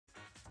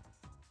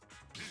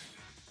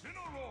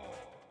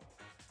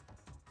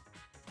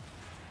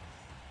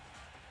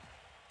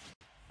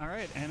All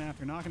right, and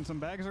after knocking some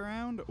bags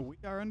around, we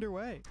are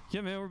underway.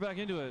 Yeah, man, we're back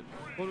into it.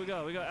 What do we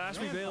got? We got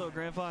Asprey Bailo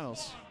Grand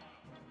Finals.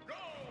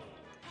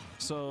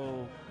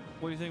 So,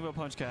 what do you think about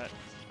Punch Cat?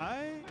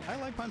 I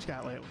like Punch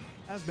Cat lately.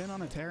 Has been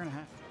on a tear and a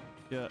half.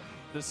 Yeah,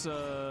 this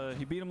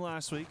he beat him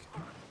last week.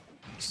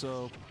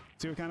 So,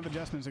 see what kind of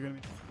adjustments are going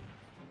to be.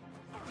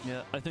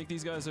 Yeah, I think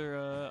these guys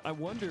are. I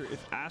wonder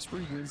if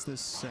Asprey wins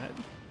this set,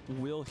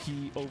 will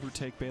he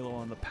overtake Bailo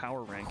on the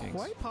power rankings?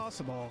 Quite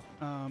possible,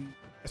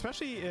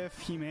 especially if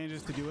he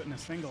manages to do it in a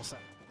single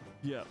set.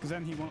 Yeah, because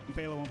then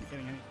Bailo won't be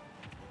getting any.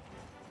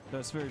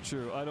 That's very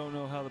true. I don't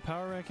know how the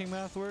power ranking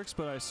math works,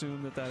 but I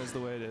assume that is the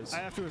way it is. I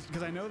have to,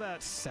 because I know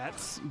that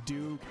sets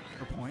do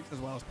for points as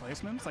well as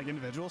placements, like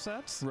individual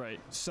sets. Right.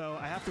 So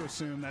I have to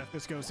assume that if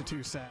this goes to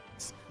 2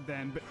 sets,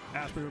 then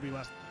Asprey will be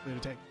less likely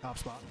to take the top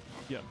spot.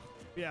 Yep.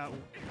 Yeah.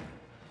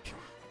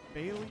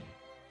 Bailey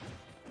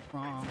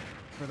wrong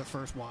for the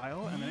first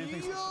while, and then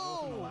anything's in the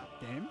last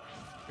game.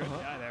 Good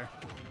guy there.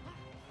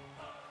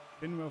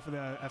 Didn't go for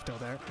the F tilt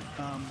there.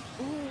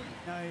 Ooh,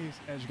 nice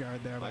edge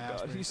guard there by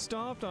Asprey. He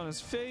stomped on his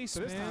face,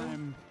 so this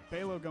time,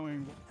 Bailo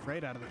going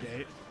right out of the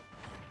gate.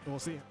 We'll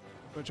see.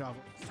 Good job.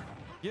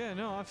 Yeah,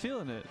 no, I'm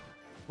feeling it.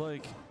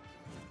 Like,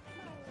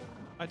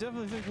 I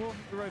definitely think Wolf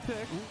is the right pick.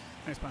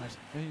 Ooh, nice punish.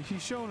 And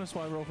he's showing us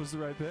why Wolf is the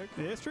right pick.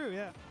 It's true,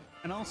 yeah.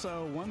 And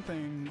also, one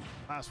thing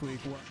last week,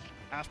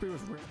 Asprey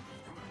was really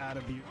out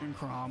of Butte and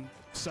Crom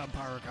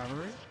subpar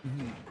recovery.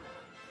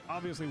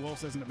 Obviously,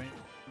 Wolf's isn't amazing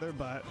either,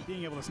 but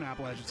being able to snap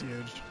ledge is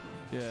huge.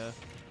 Yeah.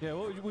 Yeah,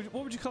 what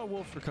would you call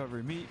Wolf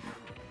recovery?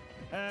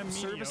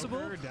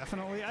 Serviceable?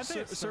 Definitely. I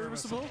think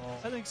serviceable.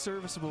 I think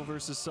serviceable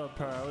versus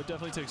subpar. I would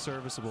definitely take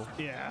serviceable.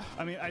 Yeah.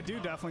 I mean, I do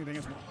definitely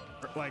think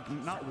it's, like,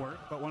 not worse,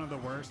 but one of the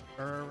worst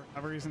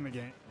recoveries in the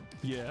game.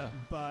 Yeah.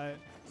 But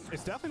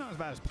it's definitely not as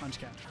bad as Punch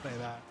Cat, I'll say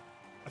that.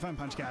 I find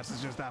Punch Cats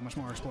is just that much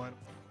more exploitable.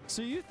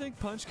 So you think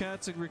Punch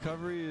Cat's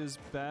recovery is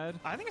bad?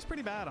 I think it's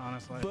pretty bad,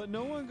 honestly. But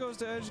no one goes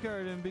to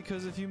edgeguard him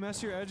because if you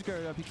mess your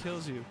edgeguard up, he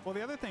kills you. Well,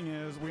 the other thing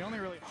is we only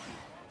really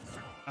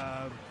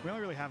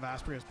have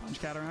Asprey as Punch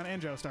Cat around,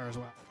 and Joestar as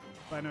well.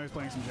 But I know he's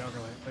playing some Joker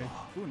lately.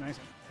 Ooh, nice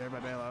there by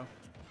Bailo.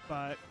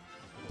 But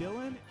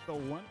Dylan, the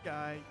one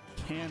guy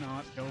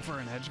cannot go for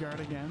an edgeguard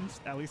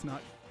against, at least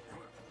not.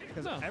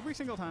 Because every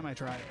single time I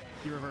try it,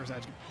 he reverse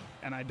edgeguard,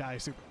 and I die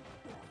super.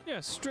 Yeah,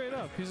 straight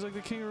up. He's like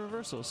the king of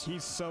reversals.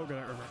 He's so good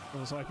at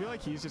reversals. So I feel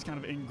like he's just kind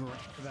of ingrained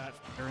that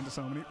fire into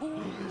so many.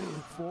 Ooh,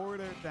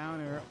 forward air, down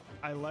air.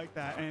 I like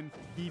that. And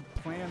he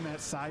planned that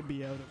side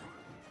BO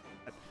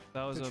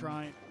to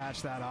try and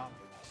patch that up.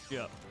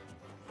 Yeah.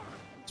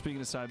 Speaking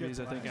of side Bs,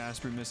 I think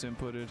Asprey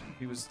misinputted.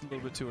 He was a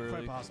little bit too early.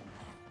 Quite possible.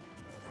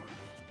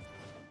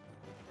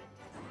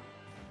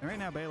 And right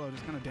now, Bailo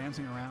just kind of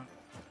dancing around,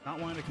 not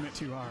wanting to commit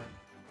too hard.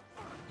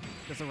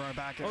 Gets the raw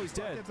back air. Oh, he's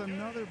dead. Gets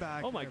another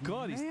back. Oh my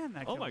god, man,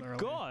 that oh my early.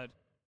 God.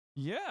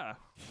 Yeah.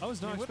 I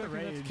was not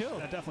expecting that to kill.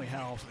 That definitely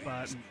helps,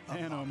 but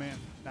man, oh man,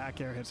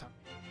 back air hits him.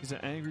 He's an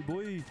angry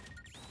boy.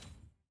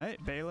 Hey,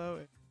 Bailo,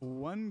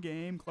 one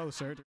game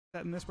closer to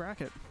setting this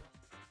bracket.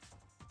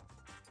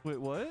 Wait,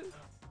 what?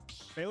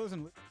 Bailo's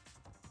in.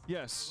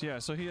 Yes, yeah.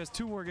 So he has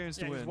 2 more games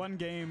to win. He's one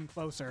game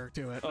closer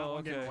to it. Oh,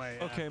 one game away.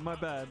 Yeah. Okay, my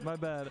bad, my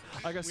bad.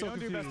 I got so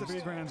confused. We don't do best of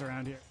 3 grands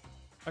around here.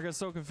 I got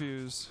so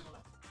confused.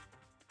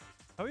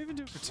 How we even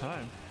do it for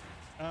time?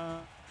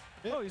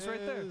 Oh, he's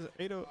right there.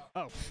 8:00.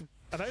 Oh,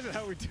 I thought that's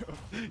how we do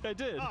it. I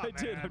did. I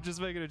did. I'm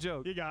just making a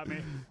joke. You got me.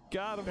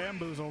 Got him.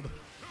 Bamboozled.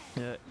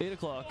 Yeah, 8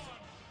 o'clock.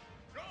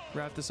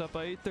 Wrap this up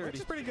by 8:30. Which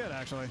is pretty good,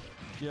 actually.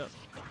 Yep.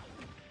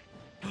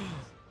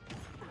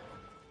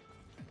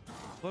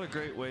 What a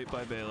great wait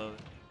by Bailo.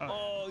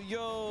 Oh,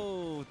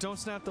 yo! Don't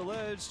snap the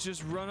ledge.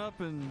 Just run up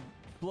and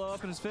blow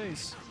up in his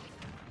face.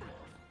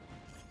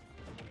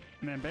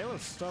 Man,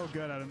 Bailo's so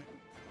good out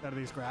of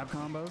these grab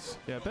combos.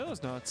 Yeah,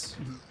 Bailo's nuts.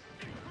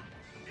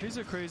 He's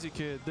a crazy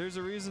kid. There's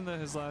a reason that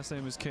his last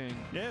name is King.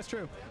 Yeah, it's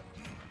true.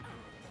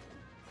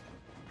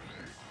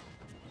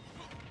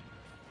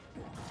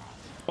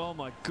 Oh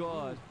my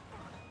god.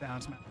 Down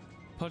smash.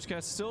 Punch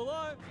Cat's still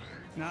alive?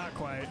 Not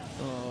quite.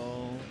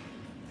 Oh.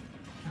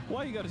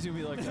 Why you gotta do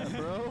me like that,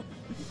 bro?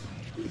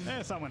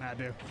 Someone had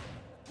to.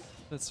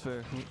 That's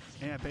fair.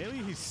 Yeah, Bailey,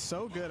 he's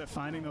so good at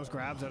finding those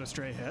grabs out of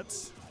stray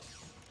hits.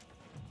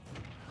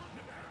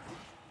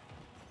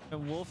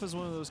 And Wolf is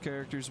one of those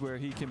characters where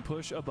he can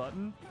push a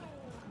button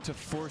to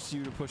force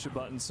you to push a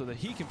button so that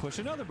he can push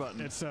another button.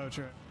 It's so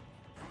true.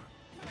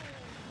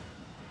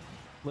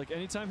 Like,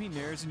 anytime he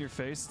nares in your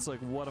face, it's like,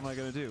 what am I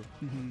gonna do?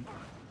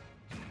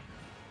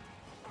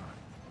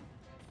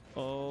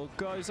 Oh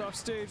god, he's off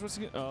stage. What's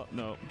he gonna... Oh,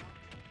 no.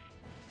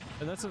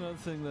 And that's another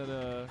thing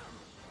that,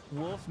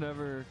 Wolf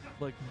never...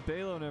 Like,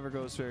 Bailo never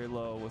goes very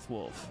low with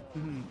Wolf.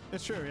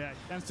 It's true, yeah.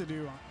 He tends to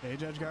do on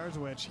stage edge guards,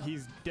 which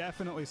he's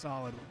definitely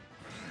solid with.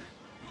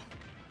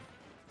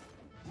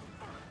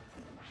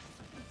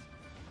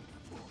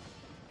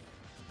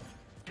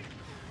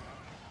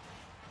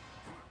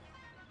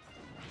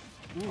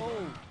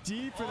 Oh,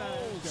 deep for that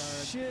edge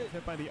guard. Shit.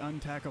 Hit by the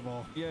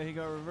untackable. Yeah, he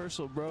got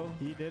reversal, bro.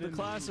 He did the indeed.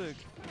 classic.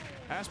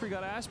 Asprey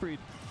got Asprey'd.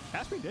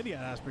 Asprey did get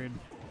Asprey'd.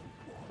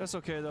 That's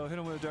okay though. Hit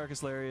him with a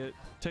Darkest Lariat.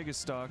 Take his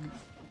stock.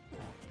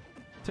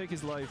 Take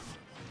his life.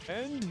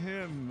 End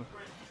him.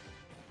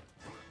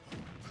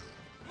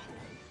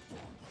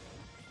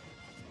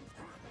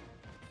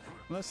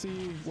 Let's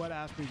see what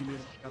Asprey can do to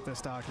pick up this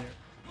stock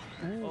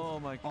here. Ooh, Oh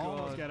my god.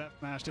 almost get it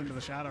smashed into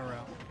the Shadow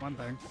Realm. One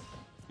thing.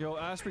 Yo,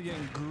 Asprey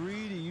getting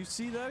greedy. You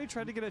see that? He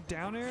tried to get a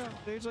down air on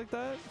stage like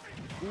that.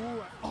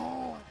 Ooh,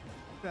 oh,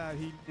 that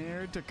he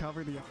dared to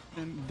cover the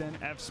option, then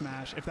F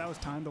smash. If that was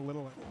timed a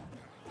little.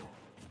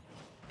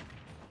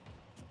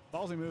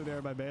 Ballsy move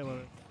there by Bailo.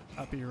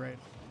 Up B right.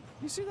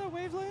 You see that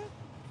wave land?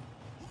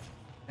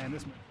 And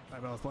this move by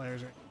both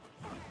players.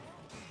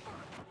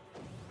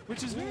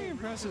 Which is very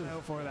impressive.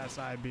 Out for that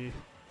side B.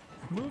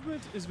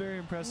 Movement is very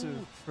impressive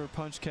for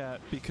Punch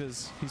Cat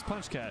because he's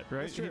Punch Cat,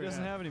 right? That's true, he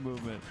doesn't yeah. have any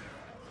movement.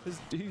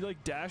 He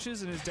like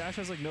dashes and his dash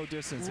has like no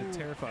distance. It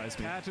terrifies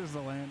me. Catches the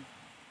land.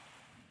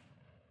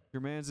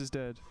 Your man's is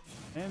dead.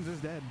 Man's is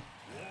dead.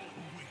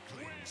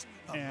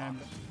 And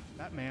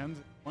that man's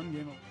one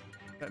game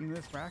in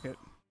this bracket.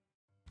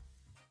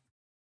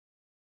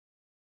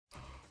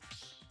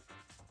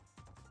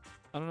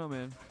 I don't know,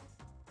 man.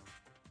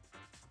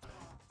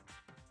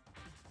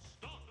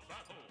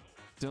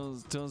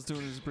 Dylan's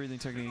doing his breathing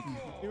technique.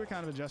 See what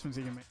kind of adjustments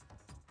he can make.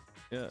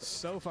 Yeah.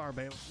 So far,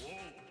 Bailo,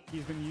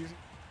 he's been using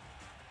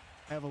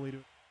heavily to.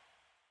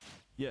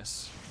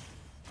 Yes.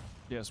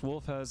 Yes,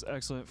 Wolf has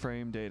excellent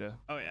frame data.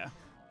 Oh yeah.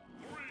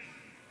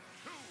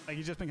 Like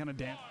he's just been kind of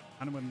dancing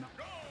on him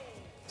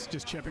with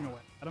just chipping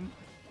away at him.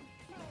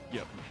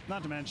 Yep.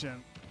 Not to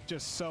mention,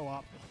 just so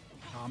up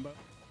combo.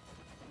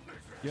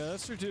 Yeah,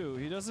 that's true too.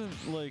 He doesn't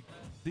like.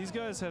 These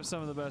guys have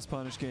some of the best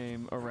punish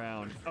game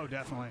around. Oh,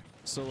 definitely.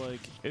 So like,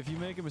 if you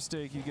make a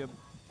mistake, you get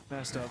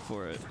messed up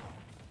for it.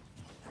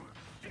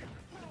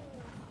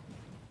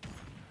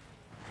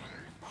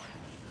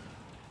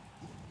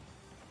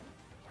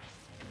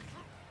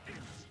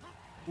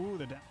 Ooh,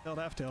 the down tilt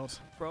F tilt.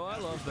 Bro, I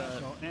love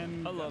that.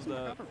 And I love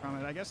that. recover from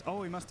it, I guess.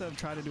 Oh, he must have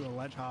tried to do a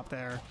ledge hop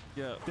there.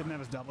 Yeah. Didn't have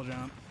his double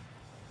jump.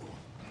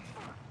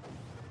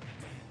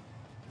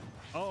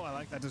 Oh, I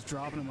like that. Just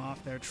dropping him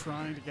off there,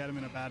 trying to get him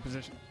in a bad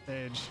position on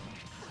stage.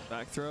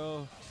 Back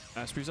throw.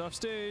 Asprey's off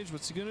stage.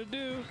 What's he gonna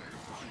do?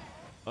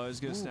 Oh, he's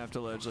gonna snap to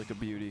ledge like a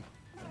beauty.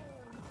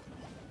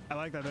 I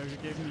like that though.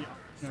 It gave him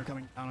the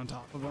coming down on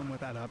top of him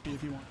with that up B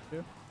if you wanted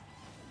to.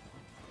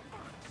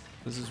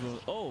 This is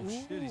what. Oh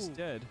shit, he's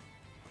dead.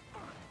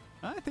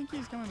 I think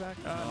he's coming back.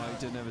 Oh, No, he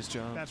didn't have his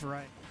jump. that's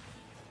right.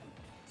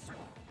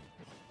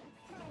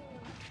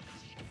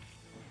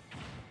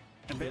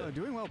 And Bailo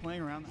doing well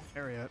playing around that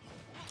area.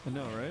 I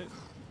know, right?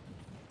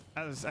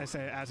 As I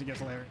say, as he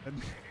gets lariated.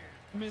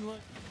 I mean, look,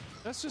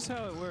 that's just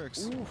how it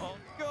works. Ooh. Oh,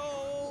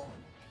 go!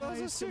 That was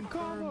a Nice sick and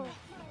combo. firm.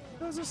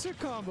 That was a sick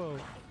combo.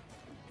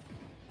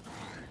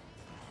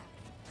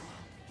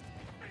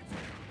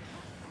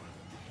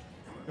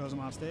 Goes him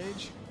off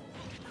stage.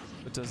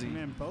 But does he?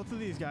 Man, both of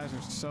these guys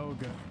are so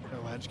good at their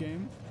ledge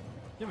game.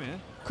 Yeah,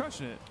 man,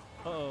 crushing it.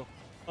 Uh oh.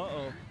 Uh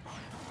oh.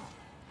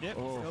 Yep.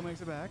 Oh. Still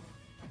makes it back.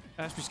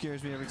 Asprey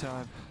scares me every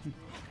time.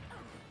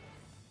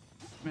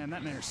 Man,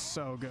 that nair's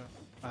so good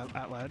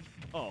at ledge.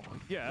 Oh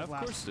yeah, of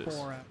course it is.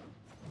 4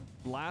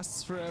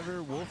 Lasts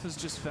forever. Wolf is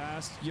just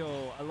fast.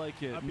 Yo, I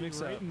like it. Up B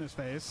Mix right up. in his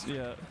face.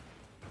 Yeah.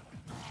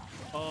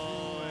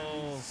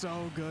 Oh.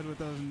 So good with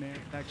those nair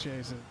tech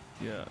chases.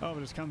 Yeah. Oh, it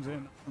just comes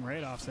in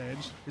right off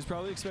stage. He's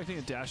probably expecting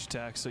a dash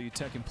attack, so you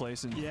tech in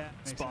place and Yeah,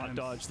 makes spot sense.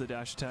 dodge the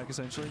dash attack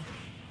essentially.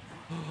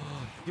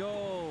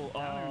 Yo,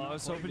 I don't even know I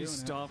was what hoping you're he'd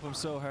doing stomp him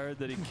so hard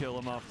that he'd kill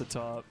him off the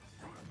top.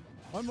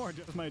 One more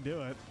just might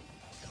do it.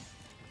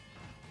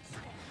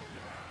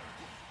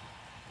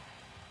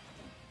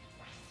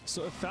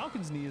 So if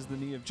Falcon's knee is the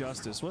knee of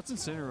justice, what's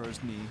Incineroar's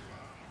knee?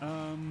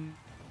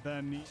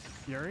 The knee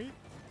Fury,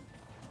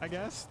 I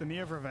guess. The knee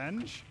of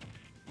revenge.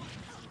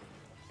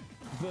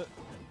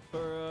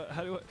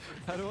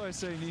 How do I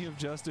say knee of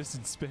justice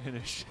in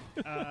Spanish?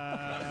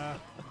 Because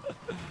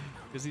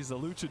he's a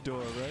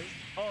luchador, right?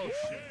 Oh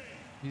shit!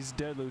 He's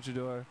dead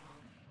luchador.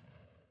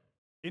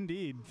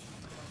 Indeed.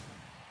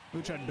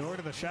 Luchador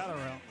to the Shadow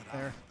Realm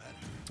there.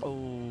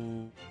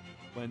 Oh,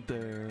 went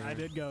there. I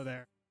did go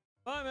there.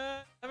 Bye,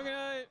 man. Have a good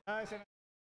night. Hi, Sam.